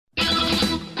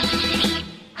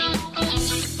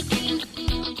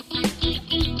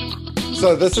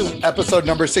So this is episode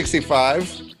number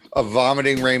 65 of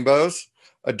Vomiting Rainbows,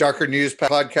 a darker news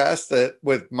podcast that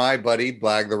with my buddy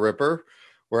Blag the Ripper,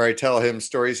 where I tell him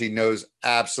stories he knows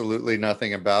absolutely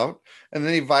nothing about, and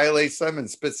then he violates them and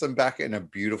spits them back in a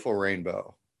beautiful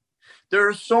rainbow. There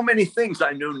are so many things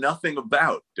I know nothing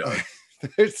about, Doug.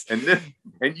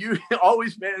 and you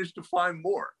always manage to find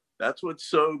more. That's what's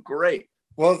so great.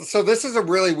 Well, so this is a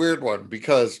really weird one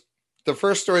because the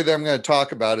first story that I'm going to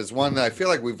talk about is one that I feel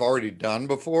like we've already done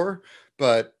before,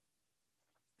 but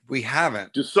we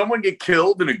haven't. Does someone get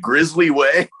killed in a grisly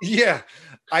way? Yeah,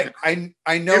 I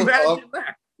know. Imagine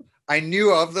that. I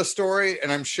knew of the story,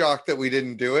 and I'm shocked that we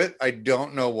didn't do it. I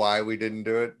don't know why we didn't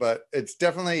do it, but it's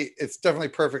definitely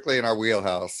perfectly in our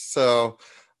wheelhouse. So,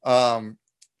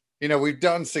 we've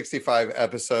done 65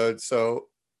 episodes, so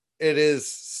it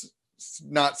is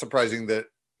not surprising that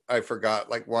I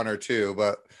forgot like one or two,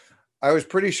 but I was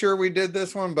pretty sure we did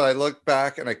this one, but I looked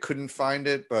back and I couldn't find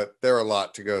it, but there are a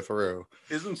lot to go through.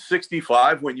 Isn't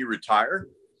 65 when you retire?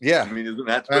 Yeah. I mean, isn't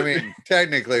that?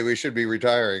 Technically we should be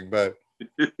retiring, but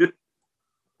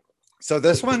so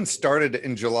this one started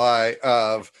in July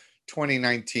of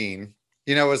 2019.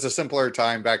 It was a simpler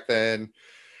time back then.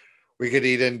 We could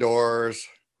eat indoors.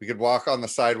 We could walk on the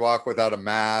sidewalk without a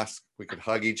mask. We could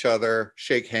hug each other,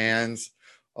 shake hands,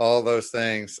 all those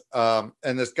things. And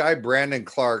this guy, Brandon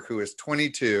Clark, who is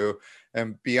 22,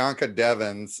 and Bianca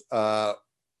Devins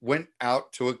went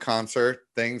out to a concert,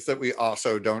 things that we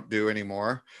also don't do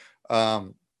anymore.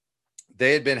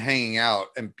 They had been hanging out,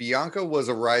 and Bianca was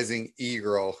a rising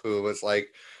e-girl who was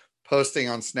like posting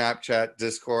on Snapchat,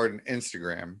 Discord, and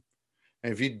Instagram.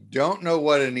 And if you don't know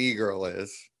what an e-girl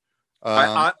is,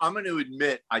 I'm going to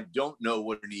admit I don't know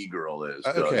what an e-girl is.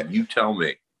 Okay, you tell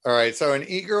me. All right, so an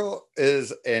e-girl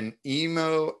is an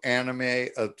emo anime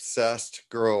obsessed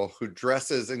girl who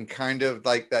dresses in kind of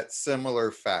like that similar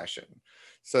fashion.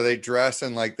 So they dress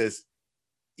in like this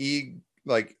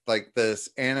like this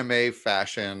anime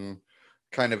fashion,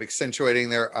 kind of accentuating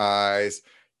their eyes,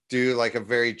 do like a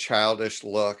very childish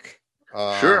look.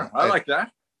 Sure, I like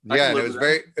that. Yeah, and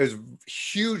it was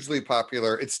hugely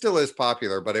popular. It still is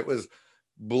popular, but it was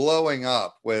blowing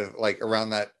up with like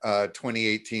around that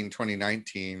 2018,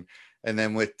 2019. And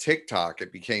then with TikTok,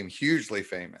 it became hugely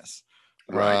famous.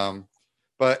 Right.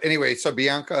 But anyway, so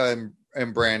Bianca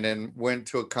and Brandon went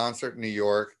to a concert in New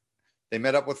York. They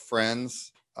met up with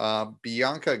friends.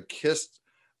 Bianca kissed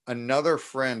another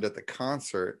friend at the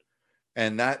concert,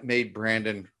 and that made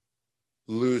Brandon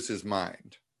lose his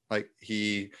mind. Like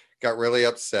he got really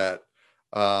upset.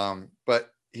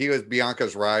 But he was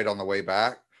Bianca's ride on the way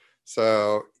back.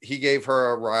 So he gave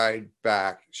her a ride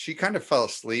back. She kind of fell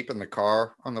asleep in the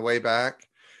car on the way back.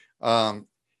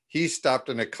 He stopped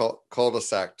in a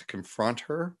cul-de-sac to confront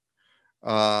her.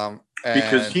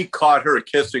 Because he caught her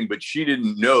kissing, but she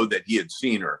didn't know that he had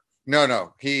seen her.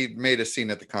 No. He made a scene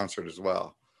at the concert as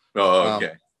well. Oh,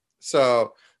 okay.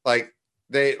 So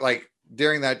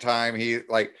during that time,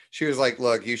 she was like,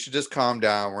 look, you should just calm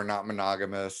down. We're not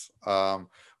monogamous. And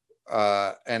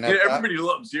everybody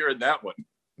loves hearing that one.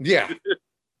 Yeah.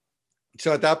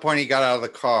 So at that point, he got out of the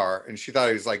car, and she thought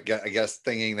he was like, I guess,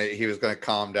 thinking that he was going to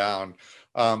calm down.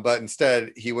 But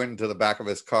instead, he went into the back of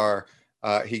his car.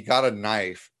 He got a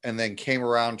knife and then came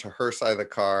around to her side of the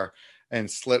car and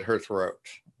slit her throat.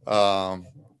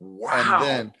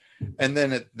 Wow. And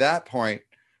then at that point,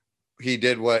 he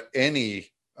did what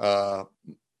any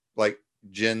like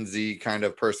Gen Z kind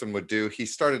of person would do. He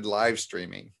started live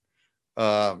streaming.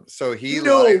 So he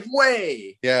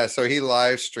way. Yeah, so he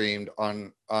live streamed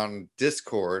on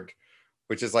Discord,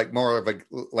 which is like more of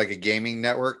a gaming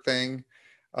network thing.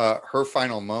 Her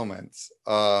final moments,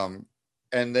 and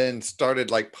then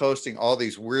started like posting all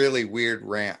these really weird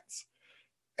rants.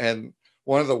 And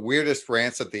one of the weirdest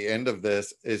rants at the end of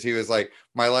this is he was like,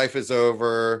 "My life is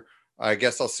over. I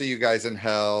guess I'll see you guys in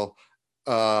hell.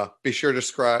 Be sure to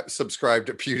subscribe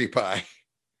to PewDiePie."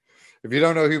 If you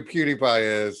don't know who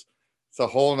PewDiePie is, it's a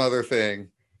whole nother thing.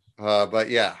 But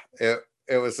yeah, it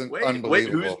was unbelievable. Wait,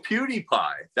 who's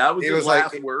PewDiePie? That was his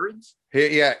last words?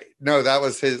 That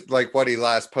was his, like what he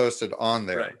last posted on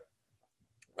there.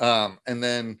 Right. And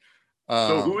then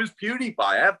so who is PewDiePie?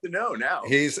 I have to know now.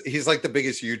 He's like the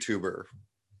biggest YouTuber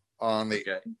on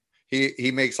the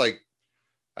he makes like,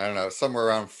 I don't know, somewhere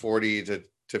around 40 to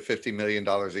 $50 million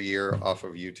a year off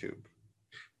of YouTube.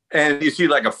 And is he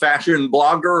like a fashion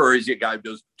blogger, or is he a guy who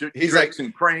does tricks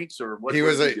and pranks, or what? He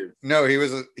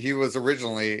was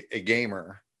originally a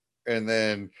gamer, and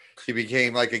then he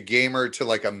became like a gamer to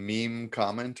like a meme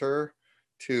commenter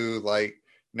to like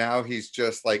now he's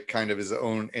just like kind of his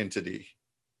own entity.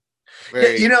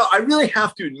 Very, You know, I really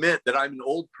have to admit that I'm an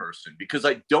old person because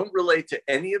I don't relate to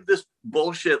any of this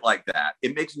bullshit like that.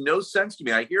 It makes no sense to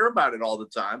me. I hear about it all the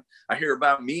time. I hear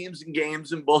about memes and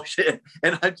games and bullshit,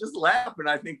 and I just laugh and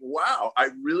I think, wow, I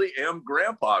really am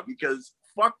grandpa because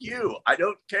fuck you. I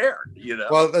don't care, you know?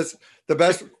 well, that's the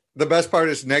best. The best part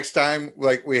is next time,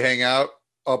 like we hang out,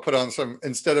 I'll put on some,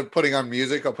 instead of putting on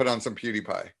music, I'll put on some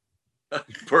PewDiePie.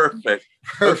 Perfect.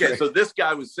 Okay, so this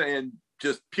guy was saying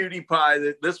just PewDiePie,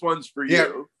 that this one's for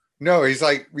you. No, he's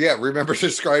like, yeah, remember to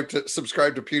subscribe to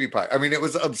PewDiePie. I mean, it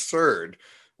was absurd.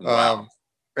 Wow.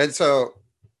 And so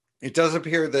it does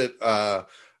appear that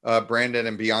Brandon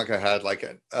and Bianca had like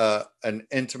an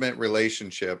intimate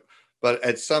relationship, but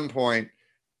at some point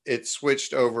it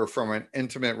switched over from an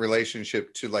intimate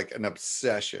relationship to like an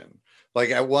obsession.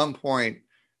 Like at one point,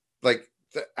 like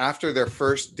after their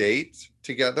first date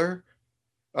together,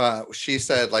 she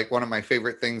said like, one of my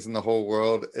favorite things in the whole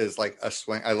world is like a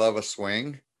swing. I love a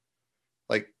swing.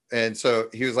 Like, and so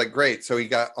he was like, great. So he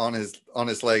got on his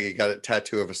leg, he got a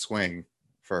tattoo of a swing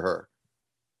for her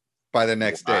by the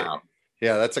next day.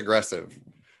 Yeah, that's aggressive.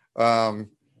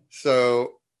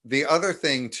 So the other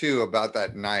thing too about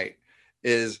that night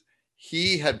is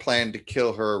he had planned to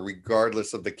kill her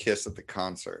regardless of the kiss at the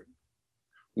concert.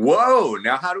 Whoa,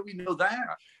 now how do we know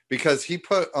that? Because he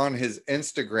put on his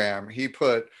Instagram, he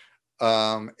put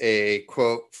a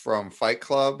quote from Fight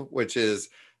Club, which is,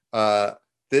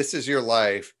 this is your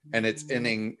life and it's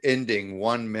ending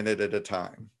 1 minute at a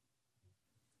time.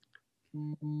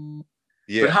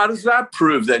 Yeah. But how does that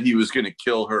prove that he was going to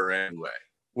kill her anyway?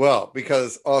 Well,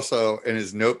 because also in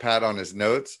his notepad on his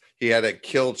notes, he had a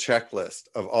kill checklist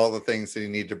of all the things that he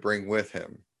needed to bring with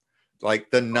him, like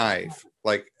the knife,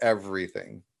 like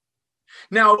everything.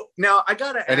 Now I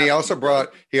gotta. And he also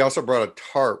brought a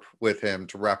tarp with him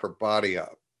to wrap her body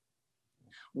up.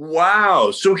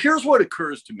 Wow! So here's what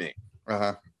occurs to me.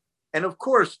 Uh-huh. And of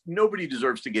course, nobody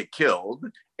deserves to get killed,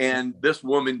 and this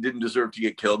woman didn't deserve to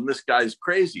get killed, and this guy's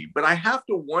crazy. But I have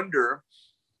to wonder,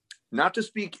 not to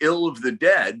speak ill of the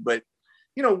dead, but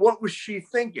you know, what was she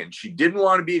thinking? She didn't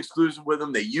want to be exclusive with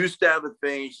him. They used to have a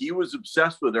thing. He was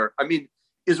obsessed with her. I mean,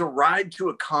 is a ride to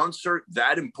a concert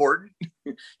that important?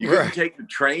 You couldn't take the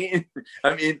train.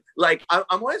 I mean, like, I'm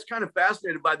always kind of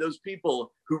fascinated by those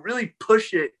people who really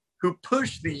push it, who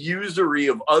push the usury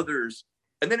of others,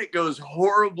 and then it goes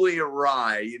horribly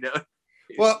awry, you know?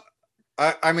 Well,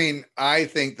 I mean, I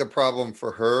think the problem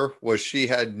for her was she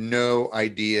had no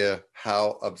idea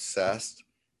how obsessed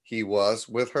he was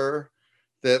with her.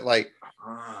 That like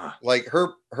her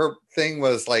thing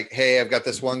was like, hey, I've got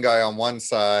this one guy on one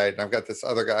side and I've got this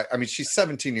other guy. I mean, she's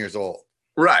 17 years old.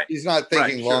 Right. He's not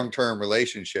thinking long-term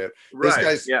relationship.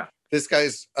 Right. This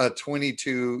guy's a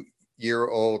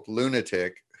 22-year-old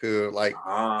lunatic who like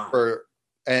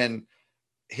and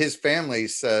his family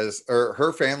says, or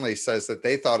her family says, that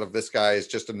they thought of this guy as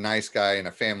just a nice guy and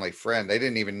a family friend. They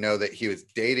didn't even know that he was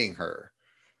dating her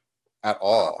at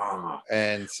all.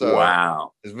 And so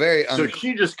wow, it's very so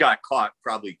she just got caught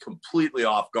probably completely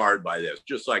off guard by this,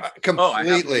 just like completely. I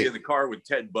have to be in the car with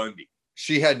Ted Bundy.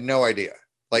 She had no idea,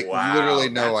 like literally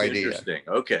no idea. Interesting.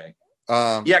 Okay.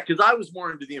 Yeah, because I was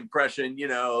more into the impression, you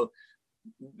know,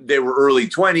 they were early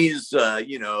 20s,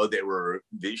 you know,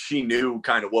 she knew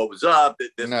kind of what was up, that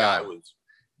this guy was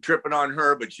tripping on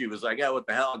her, but she was like, yeah, what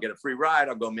the hell, I'll get a free ride,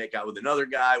 I'll go make out with another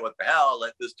guy, what the hell,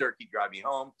 let this turkey drive me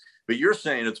home. But you're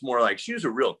saying it's more like she was a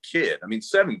real kid. I mean,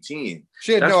 17,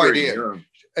 she had no idea.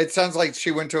 It sounds like she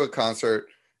went to a concert,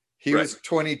 he was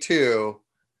 22,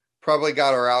 probably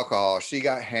got her alcohol, she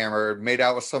got hammered, made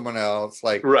out with someone else,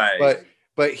 like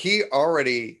but he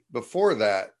already before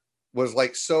that was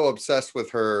like so obsessed with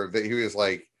her that he was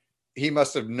like, he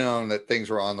must have known that things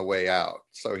were on the way out.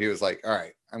 So he was like, all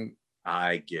right,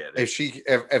 I get it.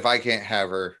 If I can't have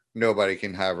her, nobody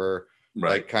can have her,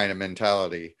 like kind of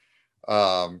mentality.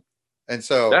 And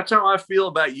so that's how I feel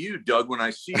about you, Doug, when I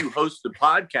see you host the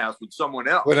podcast with someone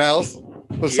else.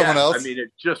 Someone else? I mean,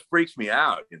 it just freaks me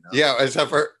out, you know. Yeah, except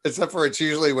for it's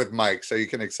usually with Mike, so you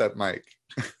can accept Mike.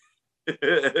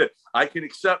 I can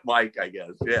accept Mike, I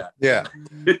guess. Yeah.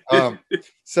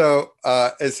 So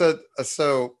a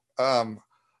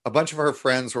bunch of her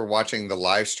friends were watching the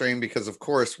live stream because, of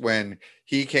course, when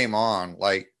he came on,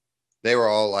 like they were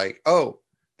all like, oh,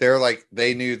 they're like,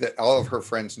 they knew that all of her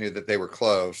friends knew that they were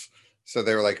close. So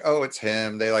they were like, oh, it's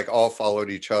him. They like all followed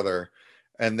each other.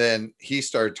 And then he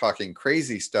started talking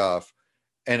crazy stuff.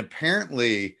 And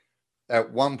apparently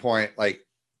at one point, like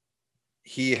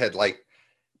he had like,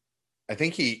 I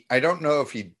don't know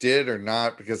if he did or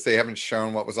not because they haven't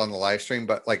shown what was on the live stream,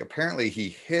 but like apparently he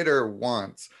hit her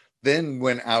once, then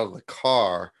went out of the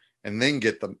car and then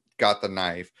got the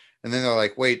knife. And then they're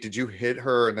like, wait, did you hit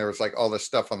her? And there was like all this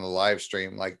stuff on the live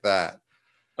stream like that.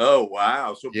 Oh,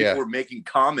 wow. So Yeah. people were making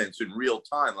comments in real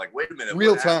time. Like, wait a minute.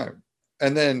 Real time.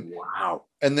 And then, wow.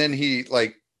 And then he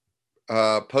like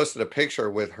posted a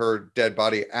picture with her dead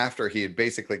body after he had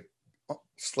basically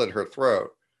slit her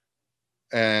throat.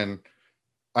 And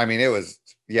I mean, it was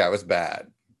bad.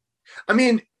 I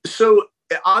mean, so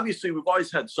obviously we've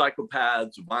always had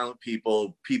psychopaths, violent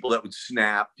people, people that would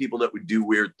snap, people that would do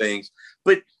weird things.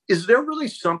 But is there really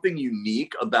something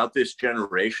unique about this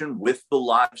generation with the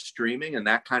live streaming and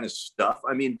that kind of stuff?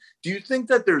 I mean, do you think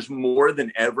that there's more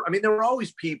than ever? I mean, there were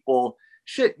always people,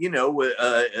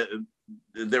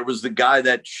 there was the guy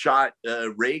that shot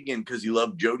Reagan because he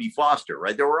loved Jodie Foster,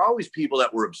 right? There were always people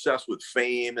that were obsessed with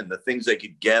fame and the things they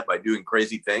could get by doing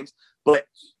crazy things. But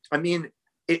I mean,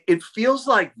 it feels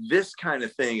like this kind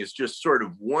of thing is just sort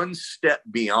of one step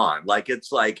beyond. Like,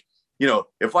 it's like,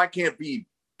 if I can't be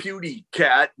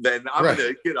PewDieCat, then I'm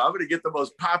gonna get the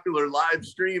most popular live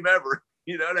stream ever.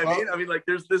 You know what I mean? I mean, like,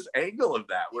 there's this angle of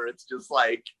that where it's just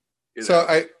like,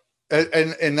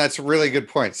 and that's a really good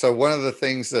point. So one of the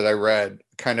things that I read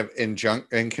kind of in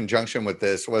conjunction with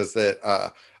this was that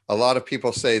a lot of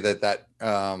people say that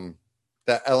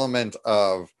element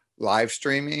of live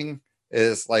streaming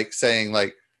is like saying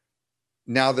like,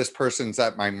 now this person's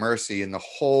at my mercy and the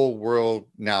whole world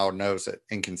now knows it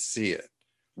and can see it.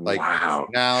 Like, wow.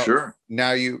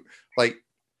 Now you like,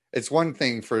 it's one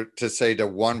thing to say to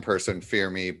one person, fear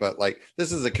me, but like,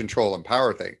 this is a control and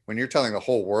power thing. When you're telling the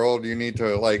whole world, you need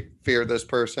to like fear this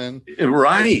person.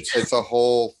 Right. It's a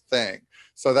whole thing.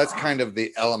 So that's kind of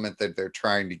the element that they're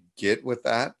trying to get with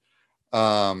that.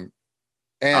 And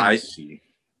I see.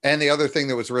 And the other thing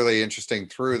that was really interesting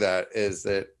through that is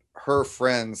that her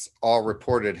friends all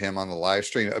reported him on the live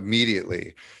stream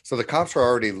immediately. So the cops were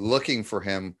already looking for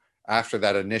him after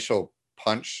that initial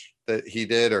punch that he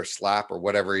did, or slap, or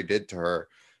whatever he did to her.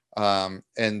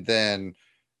 And then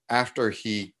after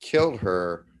he killed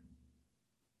her,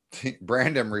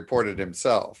 Brandon reported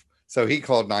himself. So he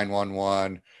called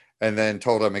 911 and then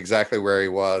told him exactly where he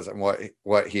was and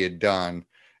what he had done.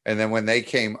 And then when they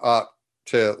came up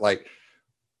to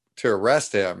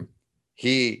arrest him,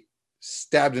 he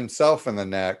stabbed himself in the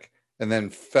neck and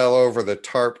then fell over the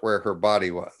tarp where her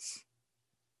body was.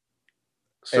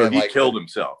 So he killed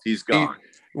himself. He's gone.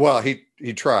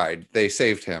 He tried. They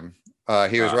saved him.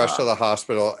 He was rushed to the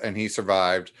hospital and he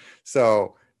survived.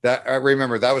 So that, I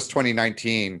remember, that was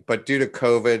 2019, but due to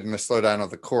COVID and the slowdown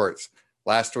of the courts,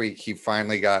 last week he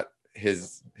finally got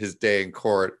his day in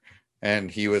court, and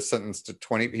he was sentenced to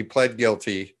 20. He pled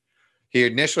guilty. He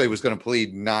initially was going to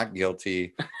plead not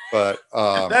guilty, but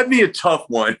that'd be a tough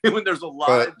one when there's a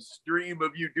live stream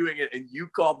of you doing it and you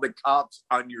called the cops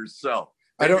on yourself.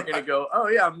 You're going to go, oh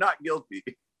yeah, I'm not guilty.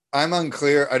 I'm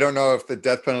unclear. I don't know if the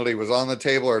death penalty was on the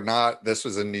table or not. This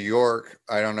was in New York.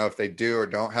 I don't know if they do or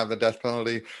don't have the death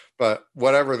penalty, but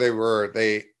whatever they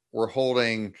were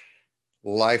holding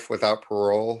life without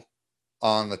parole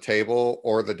on the table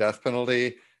or the death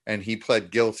penalty. And he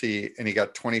pled guilty and he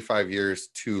got 25 years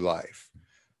to life.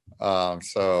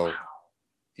 So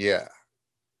yeah.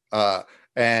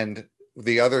 And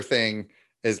the other thing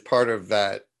is, part of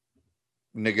that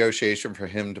negotiation for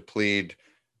him to plead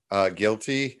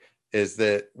guilty is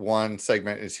that one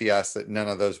segment is he asked that none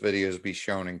of those videos be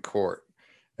shown in court.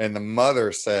 And the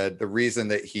mother said the reason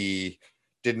that he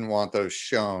didn't want those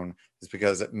shown is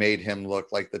because it made him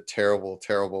look like the terrible,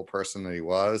 terrible person that he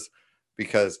was,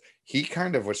 because he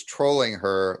kind of was trolling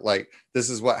her, like, this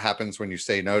is what happens when you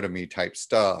say no to me type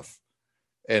stuff.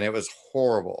 And it was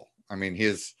horrible. I mean,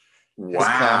 his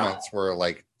comments were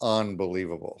like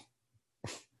unbelievable.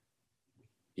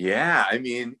 Yeah, I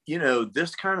mean,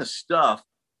 this kind of stuff,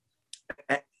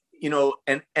 and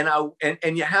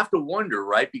you have to wonder,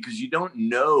 right? Because you don't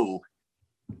know,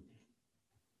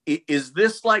 is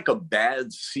this like a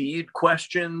bad seed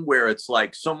question where it's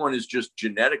like someone is just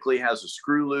genetically has a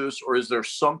screw loose, or is there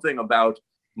something about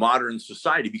modern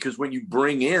society? Because when you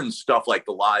bring in stuff like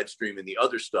the live stream and the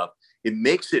other stuff, it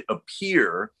makes it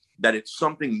appear that it's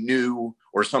something new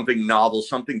or something novel,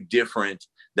 something different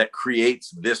that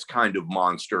creates this kind of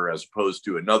monster as opposed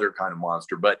to another kind of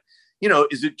monster. But,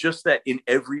 is it just that in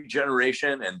every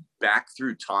generation and back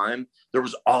through time, there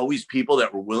was always people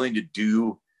that were willing to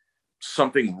do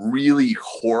something really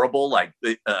horrible? Like,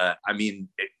 I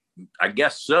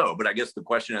guess so, but I guess the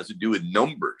question has to do with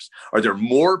numbers. Are there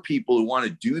more people who want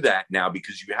to do that now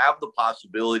because you have the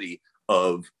possibility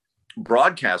of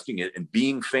broadcasting it and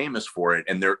being famous for it,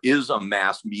 and there is a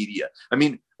mass media? I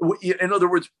mean, in other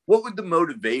words, what would the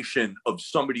motivation of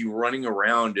somebody running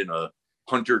around in a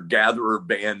hunter-gatherer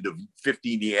band of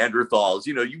 50 Neanderthals.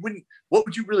 What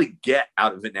would you really get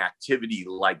out of an activity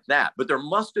like that? But there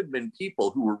must have been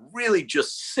people who were really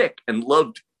just sick and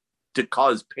loved to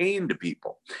cause pain to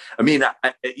people. I mean,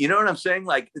 you know what I'm saying?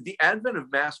 Like, the advent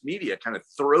of mass media kind of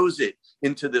throws it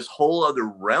into this whole other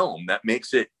realm that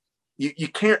makes it, you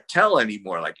can't tell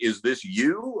anymore. Like, is this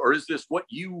you, or is this what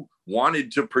you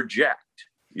wanted to project?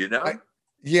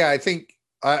 I think,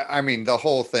 I mean, the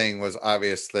whole thing was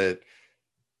obvious that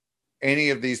any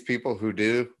of these people who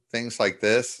do things like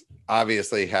this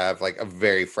obviously have like a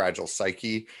very fragile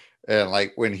psyche. And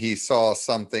like when he saw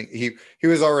something, he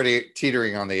was already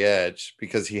teetering on the edge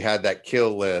because he had that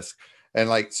kill list. And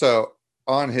like, so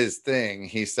on his thing,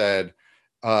 he said,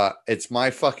 it's my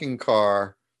fucking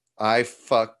car. I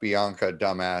fuck Bianca,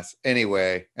 dumbass.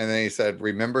 Anyway. And then he said,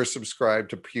 remember, subscribe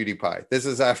to PewDiePie. This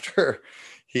is after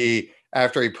he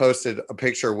posted a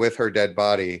picture with her dead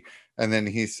body. And then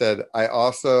he said, I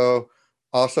also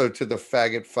to the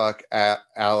faggot fuck at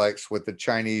Alex with the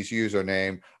Chinese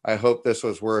username. I hope this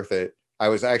was worth it. I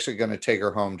was actually going to take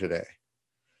her home today.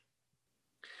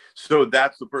 So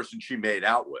that's the person she made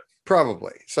out with.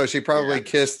 Probably. So she probably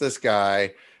kissed this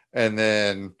guy. And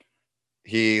then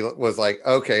he was like,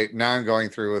 okay, now I'm going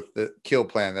through with the kill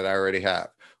plan that I already have,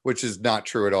 which is not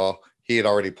true at all. He had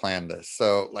already planned this.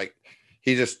 So like,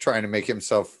 he's just trying to make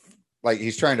himself, like,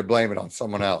 he's trying to blame it on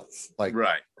someone else. Like,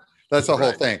 right. That's the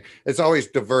whole thing. It's always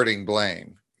diverting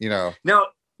blame, Now,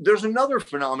 there's another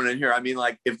phenomenon here. I mean,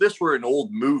 like, if this were an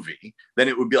old movie, then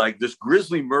it would be like this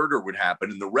grisly murder would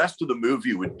happen, and the rest of the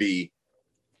movie would be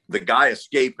the guy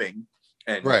escaping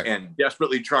and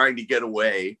desperately trying to get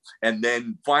away, and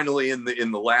then finally in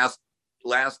the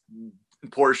last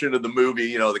portion of the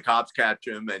movie, the cops catch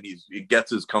him and he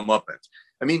gets his comeuppance.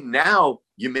 I mean, now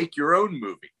you make your own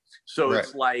movie, so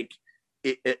it's like.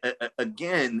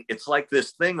 Again, it's like this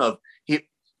thing of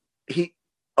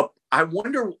I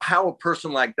wonder how a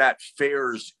person like that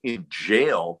fares in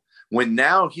jail when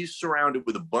now he's surrounded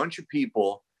with a bunch of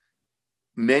people,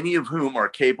 many of whom are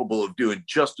capable of doing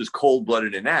just as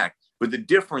cold-blooded an act. But the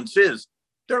difference is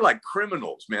they're like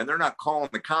criminals, man. They're not calling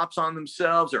the cops on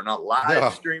themselves. They're not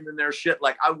live streaming their shit.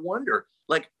 Like, I wonder,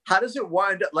 like, how does it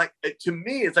wind up? Like, to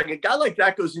me, it's like a guy like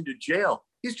that goes into jail.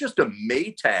 He's just a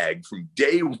Maytag from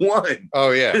day one. Oh,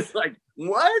 yeah. It's like,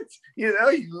 what? You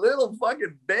little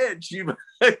fucking bitch.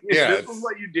 This is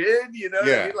what you did? What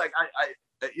I mean? Like,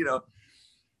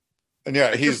 And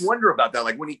I just wonder about that.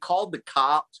 Like, when he called the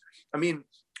cops, I mean,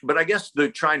 but I guess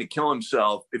the trying to kill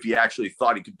himself, if he actually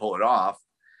thought he could pull it off,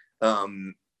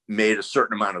 made a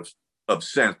certain amount of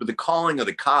sense. But the calling of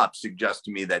the cops suggests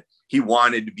to me that he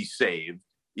wanted to be saved,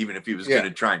 even if he was going to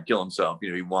try and kill himself.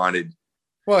 He wanted...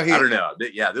 Well, I don't know.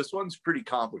 This one's pretty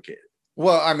complicated.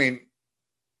 Well, I mean,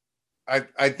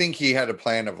 I think he had a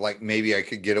plan of like, maybe I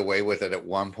could get away with it at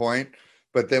one point.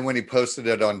 But then when he posted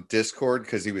it on Discord,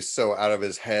 because he was so out of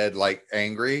his head, like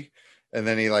angry, and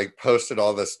then he like posted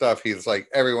all this stuff, he's like,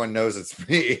 everyone knows it's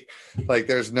me. Like,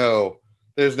 there's no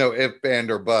if,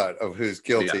 and, or but of who's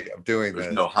guilty of doing this.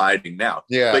 There's no hiding now.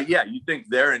 Yeah. But you think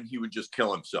there and he would just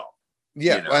kill himself.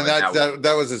 Yeah. And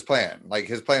that was his plan. Like,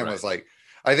 his plan was like,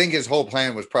 I think his whole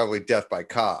plan was probably death by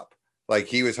cop. Like,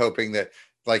 he was hoping that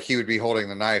like he would be holding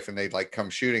the knife and they'd like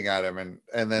come shooting at him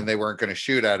and then they weren't going to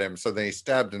shoot at him. So then he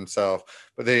stabbed himself,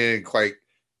 but they didn't quite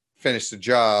finish the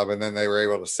job. And then they were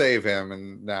able to save him.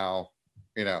 And now,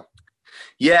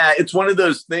 Yeah, it's one of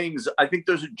those things. I think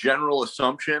there's a general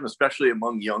assumption, especially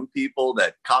among young people,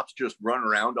 that cops just run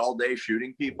around all day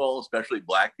shooting people, especially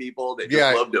black people. They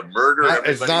just love to murder.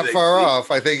 It's not far off.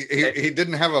 I think he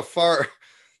didn't have a far...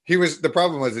 the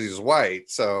problem was he's white,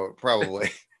 so probably.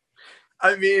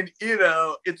 I mean,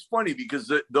 it's funny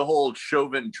because the whole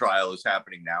Chauvin trial is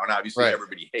happening now, and obviously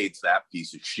everybody hates that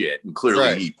piece of shit, and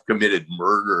clearly he committed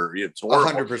murder. It's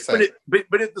horrible. 100%.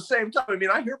 But at the same time, I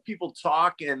mean, I hear people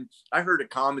talk, and I heard a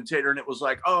commentator, and it was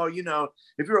like, oh,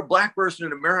 if you're a black person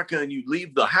in America and you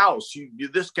leave the house,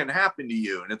 this can happen to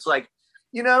you, and it's like,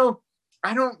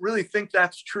 I don't really think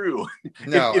that's true.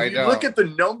 No, if you look at the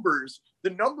numbers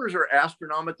are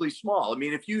astronomically small. I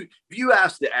mean, if you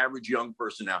ask the average young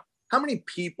person now, how many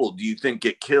people do you think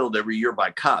get killed every year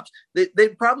by cops?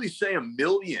 They'd probably say 1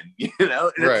 million, And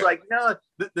it's like, no,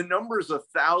 the number is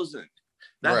 1,000.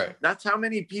 That's how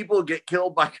many people get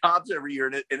killed by cops every year.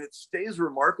 And it stays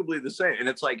remarkably the same. And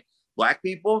it's like, black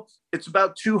people, it's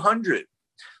about 200.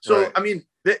 So, I mean,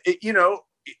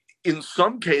 in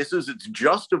some cases it's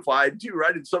justified too,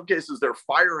 right? In some cases they're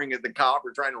firing at the cop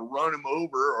or trying to run him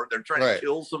over, or they're trying to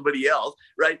kill somebody else,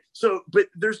 right? So, but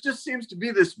there's just seems to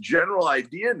be this general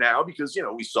idea now, because, you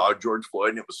know, we saw George Floyd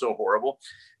and it was so horrible,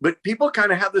 but people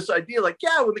kind of have this idea like,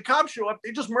 yeah, when the cops show up,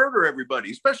 they just murder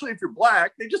everybody, especially if you're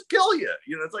black, they just kill you.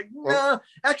 You know, it's like, nah,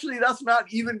 actually that's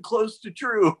not even close to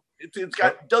true. It's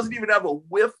got, doesn't even have a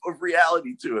whiff of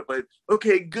reality to it. But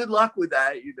okay, good luck with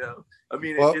that. You know, I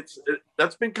mean,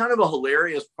 that's been kind of a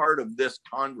hilarious part of this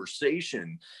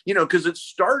conversation, you know, because it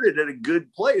started at a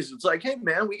good place. It's like, hey,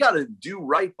 man, we got to do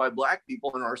right by black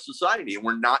people in our society, and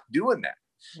we're not doing that.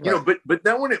 Right. You know, but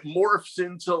then when it morphs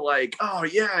into like, oh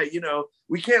yeah, you know,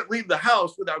 we can't leave the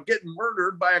house without getting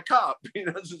murdered by a cop. You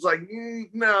know, it's just like,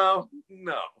 no, you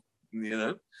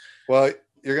know. Well,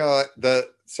 you're gonna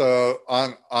so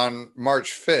on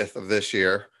March 5th of this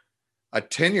year, a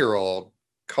 10-year-old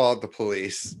called the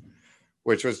police,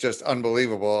 which was just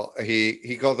unbelievable.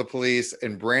 He called the police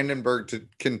in Brandenburg,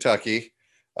 Kentucky,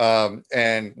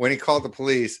 and when he called the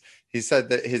police, he said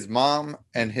that his mom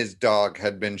and his dog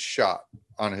had been shot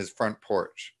on his front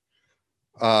porch.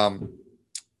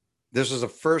 This was the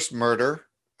first murder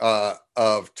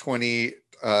of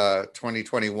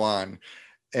 2021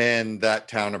 in that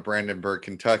town of Brandenburg,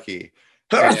 Kentucky.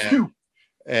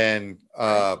 And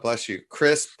bless you,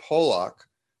 Chris Pollock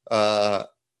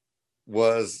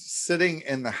was sitting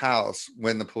in the house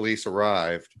when the police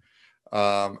arrived,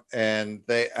 and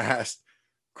they asked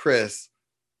Chris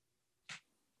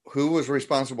who was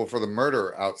responsible for the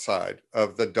murder outside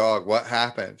of the dog, what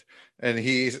happened. And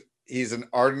he's an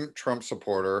ardent Trump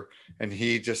supporter, and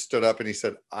he just stood up and he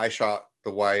said, I shot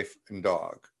the wife and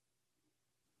dog.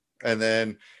 And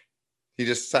then he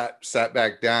just sat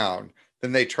back down.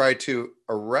 Then they tried to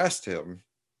arrest him.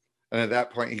 And at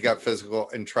that point, he got physical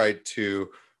and tried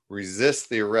to resist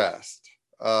the arrest.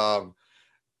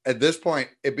 At this point,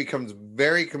 it becomes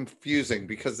very confusing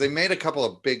because they made a couple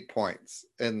of big points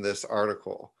in this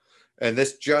article. And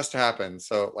this just happened.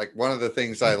 So, like, one of the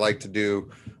things I like to do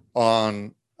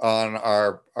on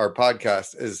our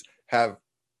podcast is have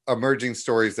emerging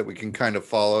stories that we can kind of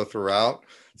follow throughout.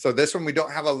 So this one, we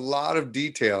don't have a lot of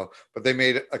detail, but they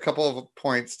made a couple of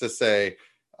points to say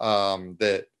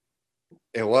that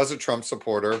it was a Trump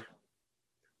supporter.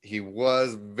 He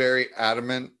was very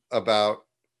adamant about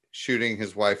shooting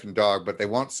his wife and dog, but they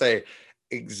won't say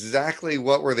exactly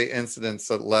what were the incidents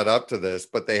that led up to this,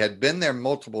 but they had been there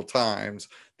multiple times.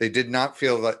 They did not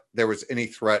feel that there was any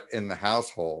threat in the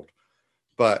household,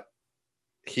 but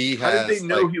how did they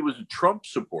know he was a Trump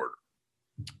supporter?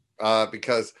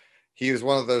 Because he was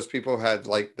one of those people who had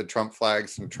like the Trump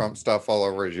flags and Trump stuff all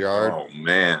over his yard. Oh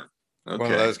man. Okay.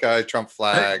 One of those guys, Trump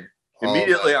flag.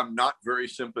 Immediately, I'm not very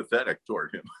sympathetic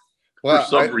toward him for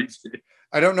some reason.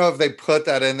 I don't know if they put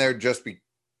that in there just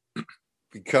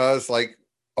because like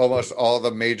almost all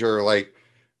the major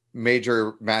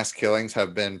mass killings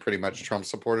have been pretty much Trump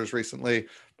supporters recently,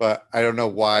 but I don't know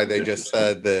why they just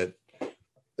said that.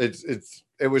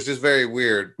 It was just very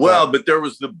weird. Well, but there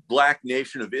was the Black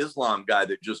Nation of Islam guy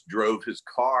that just drove his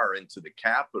car into the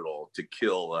Capitol to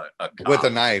kill a cop with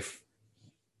a knife.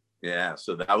 Yeah,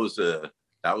 so that was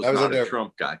not a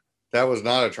Trump guy. That was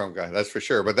not a Trump guy, that's for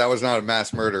sure. But that was not a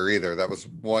mass murder either. That was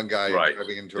one guy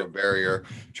driving into a barrier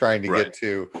trying to get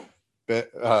to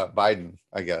Biden,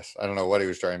 I guess. I don't know what he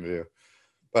was trying to do.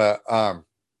 But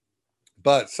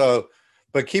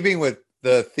keeping with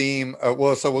the theme,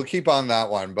 so we'll keep on that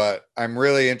one. But I'm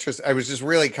really interested. I was just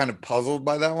really kind of puzzled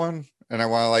by that one, and I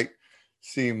want to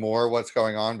see more what's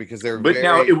going on because they're. But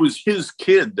now it was his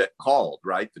kid that called,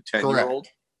 right? The 10-year-old.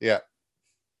 Yeah.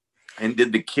 And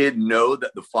did the kid know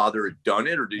that the father had done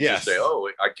it, or did he just say, "Oh,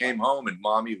 I came home and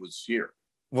mommy was here"?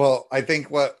 Well, I think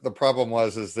what the problem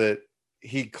was is that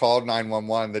he called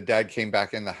 911. The dad came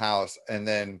back in the house, and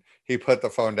then he put the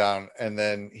phone down, and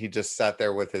then he just sat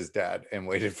there with his dad and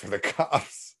waited for the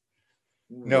cops.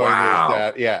 Knowing his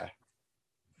dad, yeah.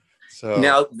 So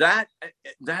now that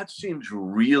seems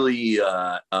really,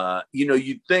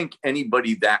 you'd think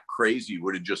anybody that crazy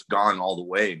would have just gone all the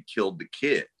way and killed the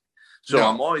kid. So no.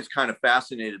 I'm always kind of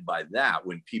fascinated by that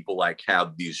when people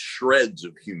have these shreds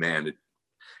of humanity,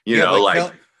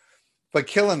 but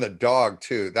killing the dog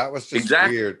too. That was just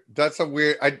weird. That's a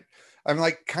weird. I'm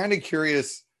kind of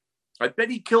curious. I bet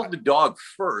he killed the dog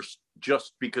first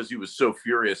just because he was so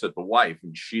furious at the wife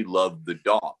and she loved the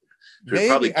dog. So he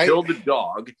probably killed the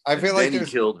dog. I feel like he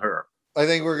killed her. I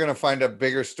think we're going to find a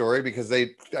bigger story because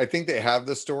I think they have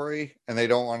the story and they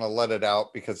don't want to let it out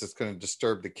because it's going to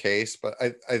disturb the case. But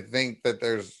I think that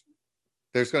there's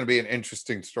going to be an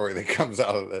interesting story that comes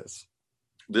out of this.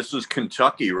 This is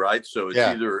Kentucky, right? So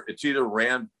Yeah. it's either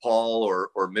Rand Paul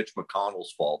or Mitch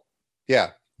McConnell's fault.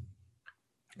 Yeah.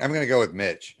 I'm going to go with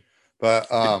Mitch. But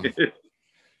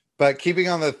keeping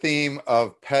on the theme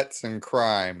of pets and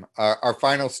crime, our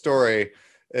final story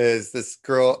is this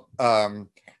girl,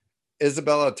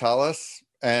 Isabella Tallis,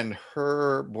 and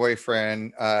her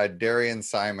boyfriend, Darian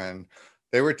Simon.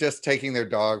 They were just taking their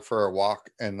dog for a walk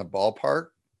in the ballpark,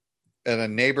 and a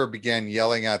neighbor began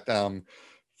yelling at them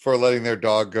for letting their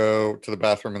dog go to the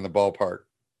bathroom in the ballpark.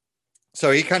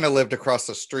 So he kind of lived across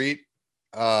the street,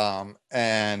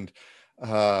 and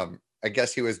I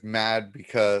guess he was mad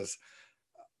because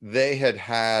they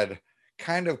had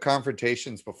kind of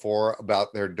confrontations before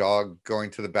about their dog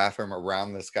going to the bathroom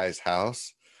around this guy's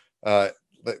house, uh,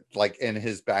 like in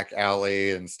his back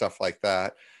alley and stuff like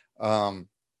that.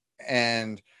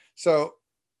 And so,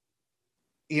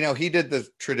 he did the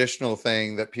traditional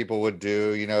thing that people would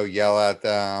do, yell at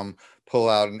them, pull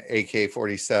out an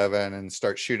AK-47 and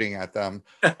start shooting at them,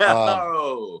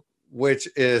 which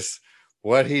is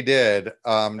what he did.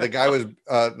 The guy was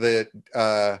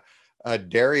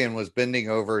Darian was bending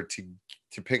over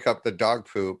to pick up the dog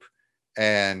poop,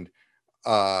 and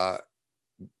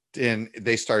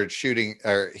they started shooting,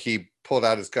 or he pulled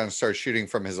out his gun and started shooting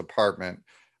from his apartment.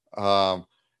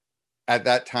 At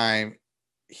that time,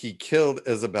 he killed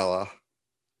Isabella,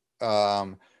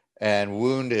 and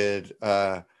wounded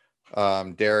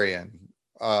Darian.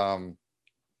 But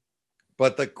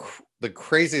the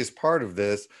craziest part of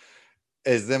this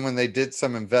is then when they did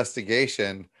some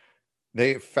investigation,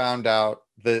 they found out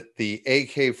that the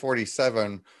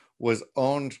AK-47 was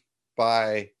owned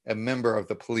by a member of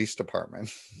the police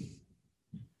department.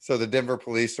 So the Denver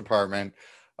Police Department,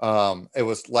 it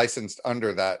was licensed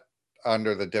under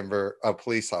the Denver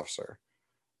police officer.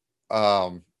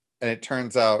 And it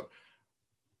turns out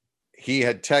he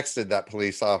had texted that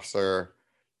police officer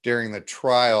during the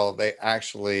trial. They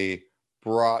actually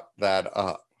brought that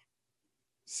up.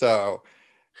 So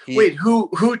wait, who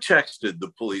texted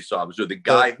the police officer? The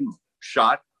guy who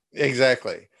shot?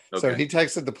 Exactly. Okay. So he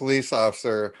texted the police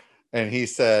officer and he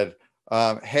said,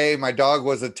 hey, my dog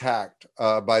was attacked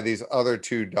by these other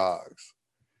two dogs.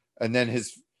 And then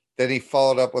he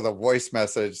followed up with a voice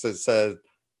message that said,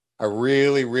 I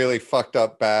really, really fucked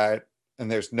up bad, and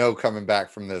there's no coming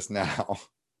back from this now.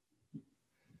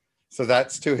 So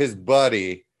that's to his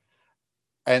buddy.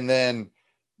 And then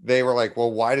they were like,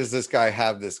 well, why does this guy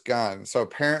have this gun? So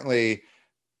apparently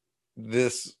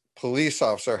this police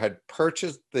officer had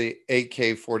purchased the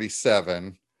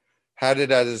AK-47, had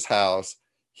it at his house.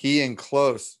 He and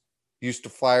Close used to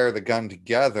fire the gun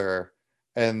together.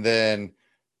 And then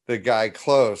the guy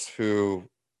Close, who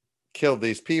killed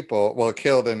these people,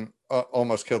 killed and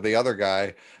almost killed the other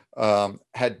guy,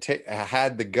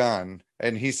 had the gun,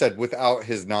 and he said without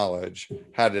his knowledge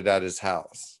had it at his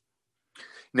house.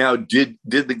 Now, did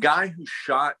the guy who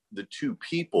shot the two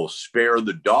people spare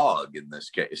the dog in this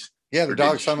case? Yeah, the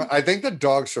dog. I think the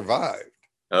dog survived.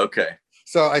 Okay.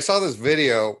 So I saw this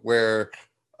video where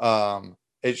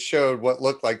it showed what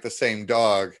looked like the same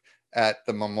dog at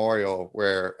the memorial,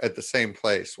 at the same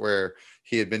place where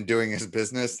he had been doing his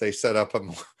business. They set up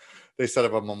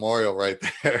a memorial right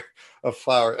there of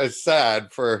flowers. It's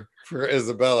sad for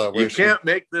Isabella. You can't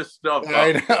make this stuff up.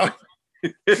 I know.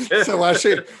 So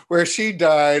where she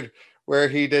died, where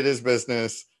he did his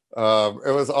business,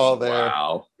 it was all there.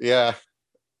 Wow. Yeah.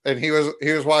 And he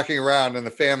was walking around, and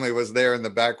the family was there in the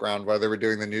background while they were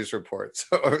doing the news report.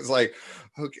 So it was like,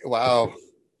 okay, wow.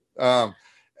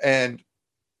 And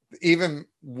even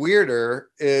weirder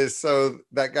is, so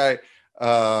that guy,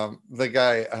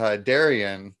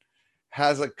 Darian,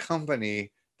 has a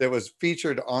company that was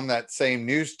featured on that same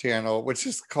news channel, which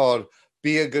is called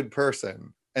Be a Good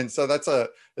Person. And so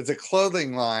it's a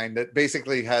clothing line that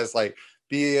basically has like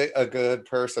be a good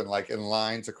person, like in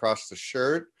lines across the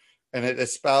shirt. And it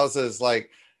espouses like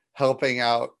helping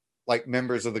out like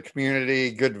members of the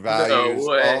community, good values,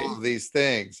 all of these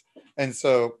things. And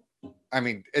so, I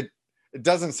mean, it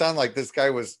doesn't sound like this guy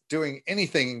was doing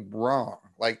anything wrong.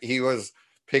 Like he was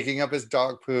picking up his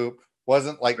dog poop,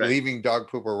 wasn't like leaving dog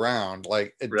poop around.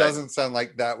 Like it doesn't sound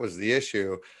like that was the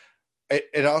issue.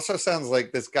 It also sounds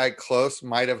like this guy Close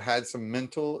might have had some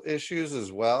mental issues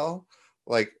as well.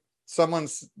 Like someone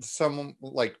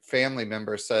like family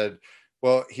member said,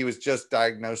 well, he was just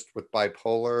diagnosed with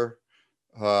bipolar.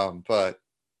 But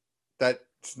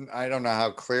I don't know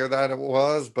how clear that it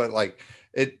was, but like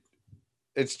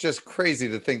it's just crazy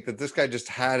to think that this guy just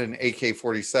had an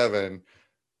AK-47,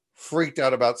 freaked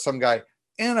out about some guy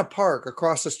in a park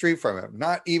across the street from him,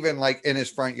 not even like in his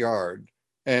front yard,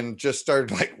 and just started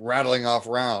like rattling off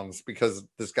rounds because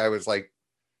this guy was like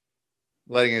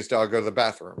letting his dog go to the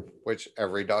bathroom, which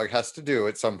every dog has to do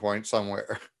at some point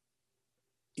somewhere.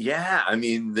 Yeah, I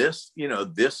mean, this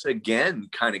again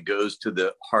kind of goes to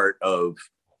the heart of,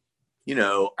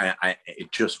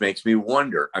 it just makes me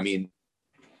wonder. I mean,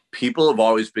 people have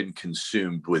always been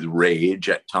consumed with rage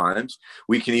at times.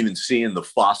 We can even see in the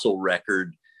fossil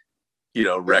record,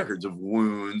 records of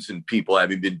wounds and people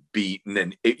having been beaten.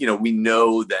 And, we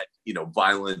know that,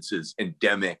 violence is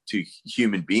endemic to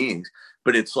human beings,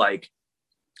 but it's like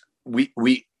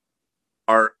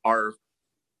our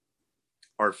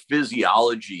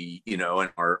physiology, and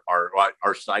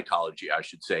our psychology, I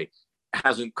should say,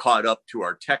 hasn't caught up to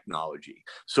our technology.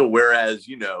 So whereas,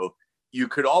 you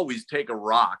could always take a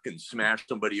rock and smash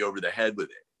somebody over the head with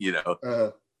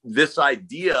it, this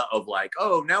idea of like,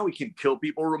 oh, now we can kill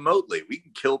people remotely. We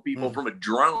can kill people from a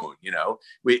drone,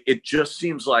 it just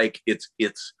seems like it's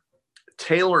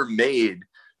tailor-made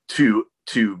to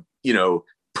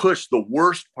push the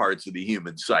worst parts of the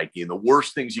human psyche and the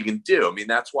worst things you can do. I mean,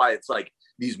 that's why it's like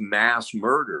these mass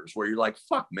murders where you're like,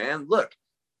 fuck, man, look,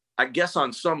 I guess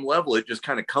on some level it just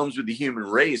kind of comes with the human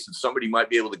race, and somebody might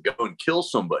be able to go and kill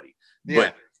somebody.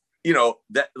 Yeah.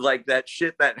 But that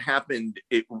shit that happened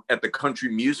at the Country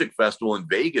Music Festival in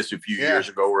Vegas a few years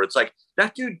ago, where it's like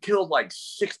that dude killed like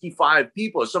 65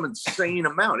 people or some insane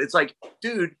amount. It's like,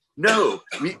 dude, no,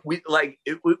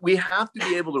 we have to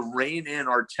be able to rein in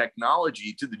our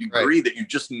technology to the degree that you're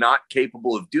just not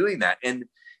capable of doing that. And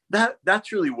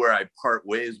that's really where I part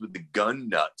ways with the gun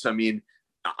nuts. I mean,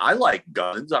 I like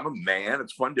guns. I'm a man.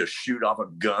 It's fun to shoot off a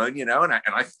gun, and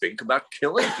I think about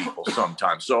killing people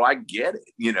sometimes. So I get it,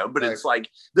 but it's like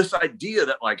this idea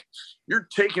that like you're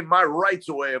taking my rights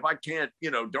away if I can't,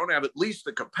 don't have at least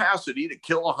the capacity to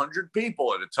kill 100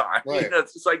 people at a time. Right.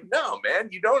 It's just like, no, man,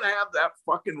 you don't have that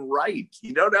fucking right.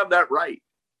 You don't have that right.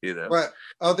 Right.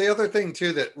 Oh, the other thing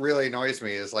too that really annoys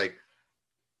me is like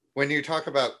when you talk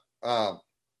about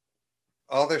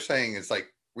all they're saying is like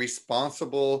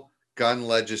responsible gun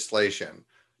legislation,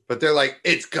 but they're like,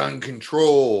 it's gun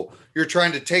control. You're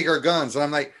trying to take our guns. And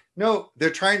I'm like, no, they're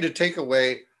trying to take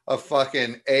away a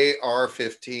fucking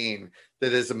AR-15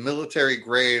 that is a military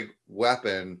grade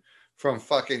weapon from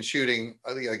fucking shooting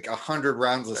like 100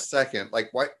 rounds a second. Like,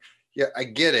 what? Yeah, I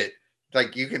get it.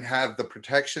 Like, you can have the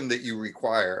protection that you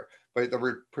require, but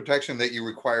the protection that you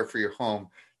require for your home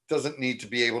doesn't need to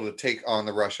be able to take on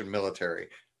the Russian military.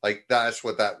 Like, that's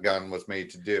what that gun was made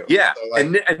to do. Yeah. So,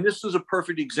 like, and this is a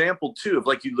perfect example too of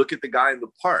like, you look at the guy in the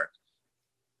park,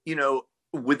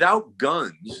 without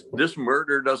guns, this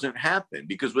murder doesn't happen,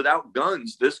 because without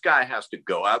guns, this guy has to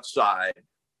go outside,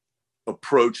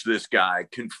 approach this guy,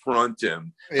 confront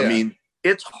him. Yeah. I mean,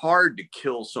 it's hard to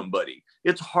kill somebody.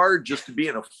 It's hard just to be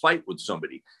in a fight with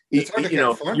somebody. It's hard to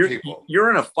confront people. You're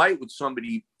in a fight with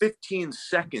somebody, 15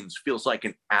 seconds feels like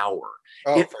an hour.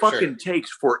 It fucking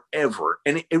takes forever.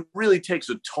 And it really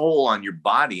takes a toll on your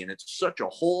body. And it's such a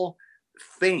whole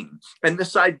thing. And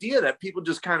this idea that people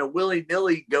just kind of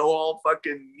willy-nilly go all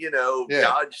fucking,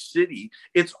 Dodge City.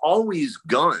 It's always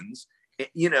guns.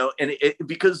 And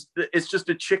because it's just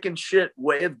a chicken shit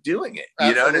way of doing it.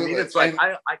 You know what I mean? It's like,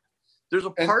 there's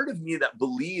a part of me that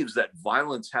believes that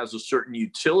violence has a certain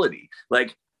utility.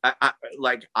 Like,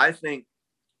 I think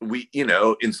we,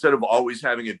 instead of always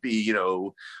having it be,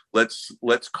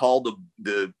 let's call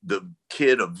the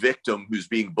kid a victim who's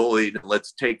being bullied, and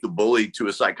let's take the bully to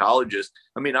a psychologist.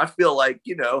 I mean, I feel like,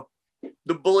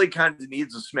 the bully kind of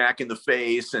needs a smack in the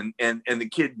face, and the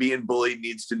kid being bullied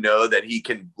needs to know that he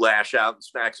can lash out and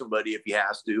smack somebody if he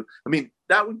has to. I mean,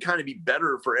 that would kind of be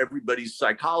better for everybody's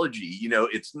psychology.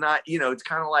 It's not, it's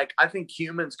kind of like, I think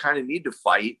humans kind of need to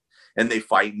fight, and they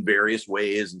fight in various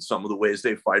ways. And some of the ways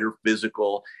they fight are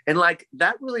physical. And like,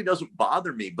 that really doesn't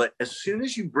bother me. But as soon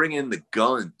as you bring in the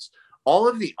guns, all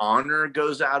of the honor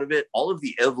goes out of it. All of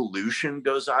the evolution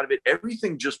goes out of it.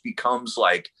 Everything just becomes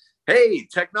like, hey,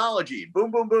 technology,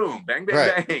 boom, boom, boom, bang,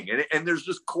 bang, bang. And there's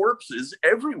just corpses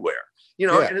everywhere,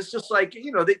 and it's just like,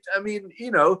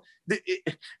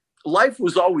 life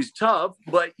was always tough,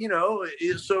 but,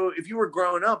 so if you were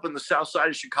growing up in the South Side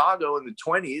of Chicago in the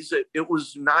 20s, it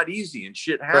was not easy and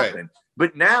shit happened. Right.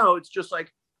 But now it's just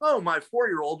like, oh, my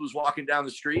 4-year-old was walking down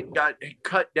the street and got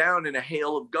cut down in a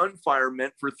hail of gunfire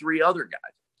meant for 3 other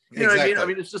guys. You know what I mean? I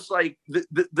mean, it's just like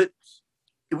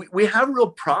we have a real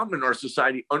problem in our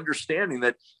society understanding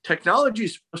that technology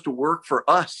is supposed to work for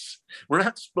us. We're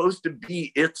not supposed to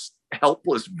be its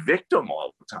helpless victim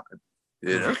all the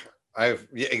time.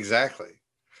 Exactly.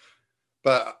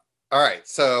 But all right,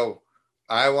 so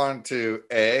I want to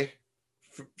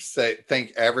say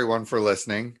thank everyone for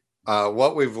listening.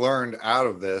 What we've learned out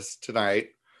of this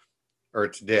tonight or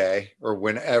today or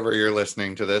whenever you're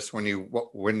listening to this, when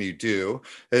you do,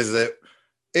 is that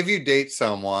if you date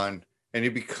someone and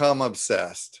you become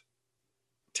obsessed,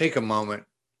 take a moment,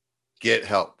 get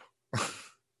help.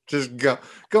 Just go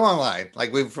online.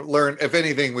 Like we've learned, if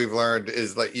anything we've learned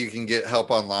is that you can get help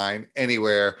online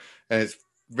anywhere, and it's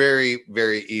very,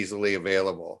 very easily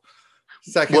available.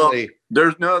 Secondly,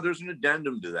 well, there's an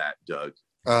addendum to that, Doug.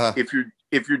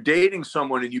 If you're dating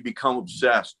someone and you become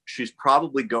obsessed, she's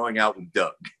probably going out with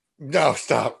Doug. No,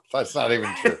 stop. That's not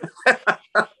even true.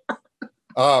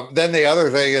 Then the other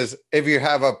thing is, if you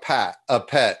have a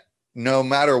pet, no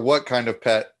matter what kind of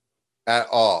pet at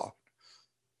all,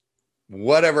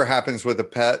 whatever happens with a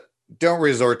pet, don't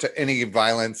resort to any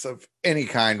violence of any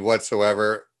kind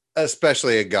whatsoever,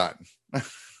 especially a gun.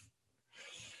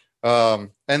 And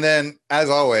then, as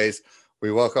always,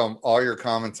 we welcome all your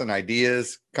comments and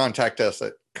ideas. Contact us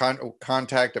at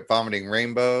contact at Vomiting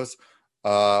Rainbows,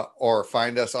 or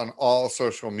find us on all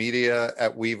social media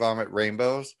at We Vomit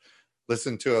Rainbows.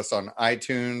 Listen to us on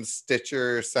iTunes,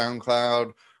 Stitcher,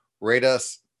 SoundCloud. Rate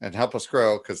us and help us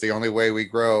grow, because the only way we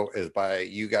grow is by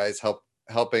you guys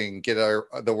helping get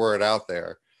the word out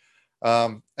there.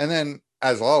 And then,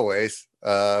 as always,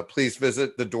 please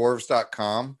visit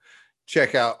thedwarves.com.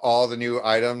 Check out all the new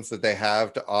items that they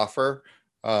have to offer.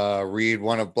 Read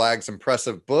one of Blag's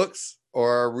impressive books,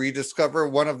 or rediscover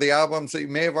one of the albums that you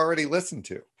may have already listened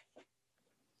to.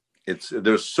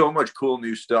 There's so much cool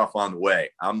new stuff on the way.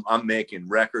 I'm making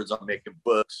records. I'm making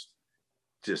books.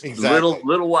 Just exactly.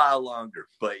 little while longer,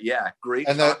 but yeah, great.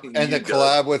 And the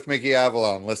collab with Mickey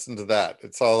Avalon. Listen to that.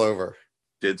 It's all over.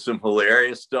 Did some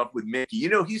hilarious stuff with Mickey. You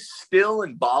know, he's still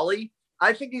in Bali.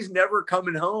 I think he's never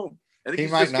coming home. I think he's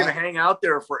just going to hang out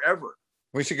there forever.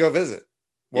 We should go visit.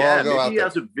 Maybe he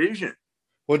has a vision.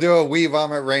 We'll do a We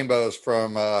Vomit Rainbows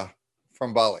from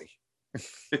Bali.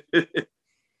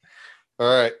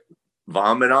 All right.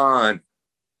 Vomit on.